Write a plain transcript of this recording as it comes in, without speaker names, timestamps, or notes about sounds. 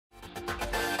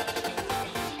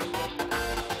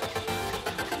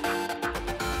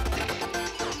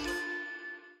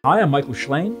Hi, I'm Michael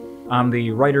Shlain. I'm the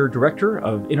writer-director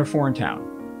of In a Foreign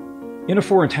Town. In a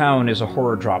Foreign Town is a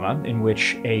horror drama in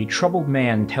which a troubled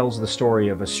man tells the story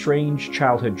of a strange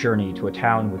childhood journey to a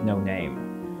town with no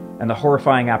name, and the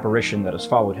horrifying apparition that has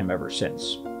followed him ever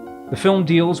since. The film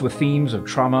deals with themes of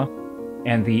trauma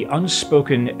and the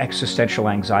unspoken existential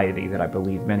anxiety that I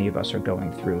believe many of us are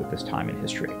going through at this time in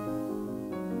history.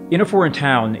 In a Foreign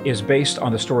Town is based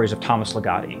on the stories of Thomas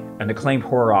Ligotti, an acclaimed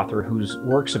horror author whose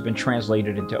works have been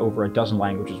translated into over a dozen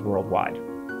languages worldwide.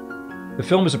 The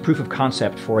film is a proof of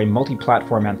concept for a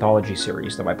multi-platform anthology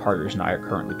series that my partners and I are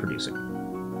currently producing.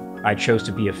 I chose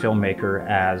to be a filmmaker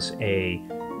as a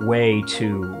way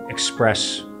to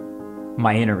express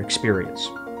my inner experience.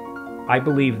 I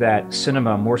believe that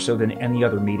cinema, more so than any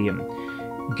other medium,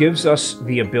 gives us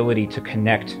the ability to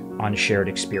connect on shared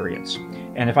experience.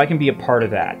 And if I can be a part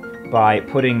of that by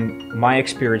putting my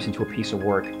experience into a piece of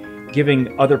work,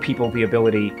 giving other people the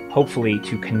ability, hopefully,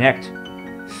 to connect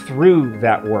through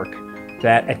that work,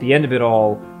 that at the end of it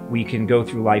all, we can go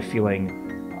through life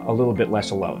feeling a little bit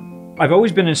less alone. I've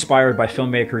always been inspired by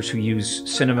filmmakers who use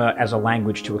cinema as a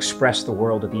language to express the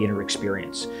world of the inner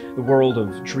experience, the world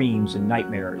of dreams and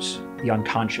nightmares, the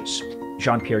unconscious.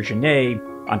 Jean-Pierre Jeunet,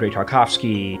 Andrei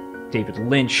Tarkovsky, David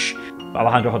Lynch,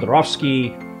 Alejandro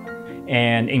Jodorowsky,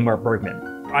 and Ingmar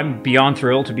Bergman. I'm beyond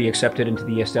thrilled to be accepted into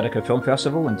the Aesthetica Film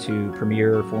Festival and to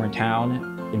premiere Foreign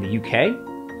Town in the UK.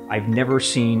 I've never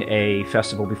seen a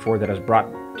festival before that has brought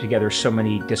together so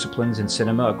many disciplines in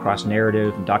cinema across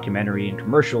narrative and documentary and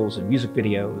commercials and music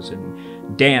videos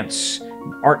and dance,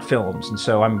 art films. And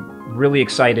so I'm really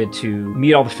excited to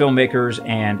meet all the filmmakers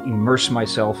and immerse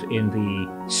myself in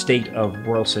the state of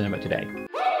world cinema today.